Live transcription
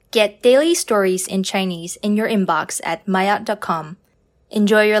Get daily stories in Chinese in your inbox at maayot.com.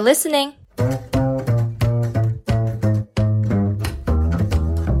 Enjoy your listening!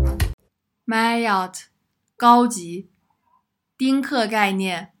 maayot 高级，丁克概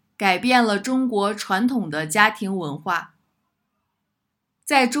念改变了中国传统的家庭文化。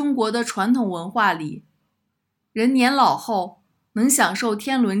在中国的传统文化里，人年老后能享受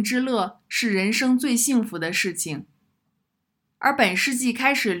天伦之乐是人生最幸福的事情。而本世纪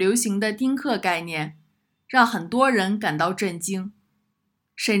开始流行的丁克概念，让很多人感到震惊，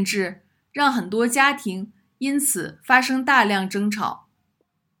甚至让很多家庭因此发生大量争吵。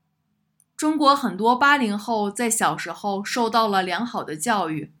中国很多80后在小时候受到了良好的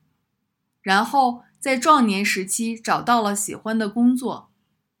教育，然后在壮年时期找到了喜欢的工作，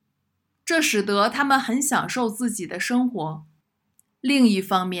这使得他们很享受自己的生活。另一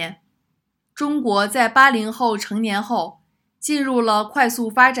方面，中国在80后成年后进入了快速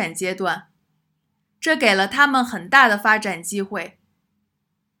发展阶段，这给了他们很大的发展机会。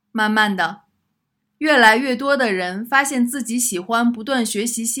慢慢的，越来越多的人发现自己喜欢不断学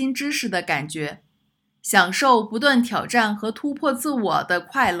习新知识的感觉，享受不断挑战和突破自我的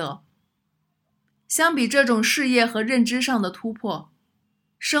快乐。相比这种事业和认知上的突破，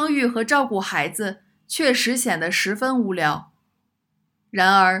生育和照顾孩子确实显得十分无聊。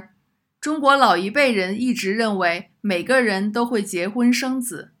然而，中国老一辈人一直认为每个人都会结婚生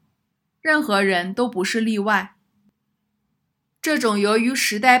子，任何人都不是例外。这种由于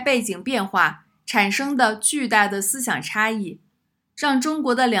时代背景变化产生的巨大的思想差异，让中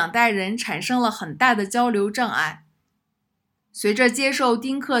国的两代人产生了很大的交流障碍。随着接受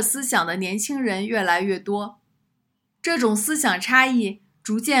丁克思想的年轻人越来越多，这种思想差异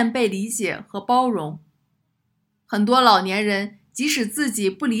逐渐被理解和包容。很多老年人即使自己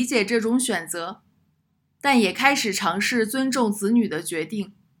不理解这种选择，但也开始尝试尊重子女的决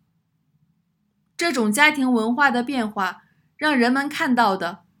定。这种家庭文化的变化，让人们看到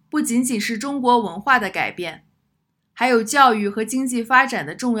的不仅仅是中国文化的改变，还有教育和经济发展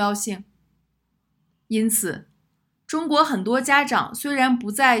的重要性。因此，中国很多家长虽然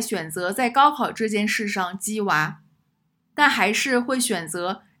不再选择在高考这件事上激娃，但还是会选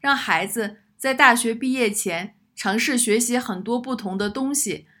择让孩子在大学毕业前尝试学习很多不同的东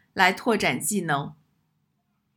西来拓展技能。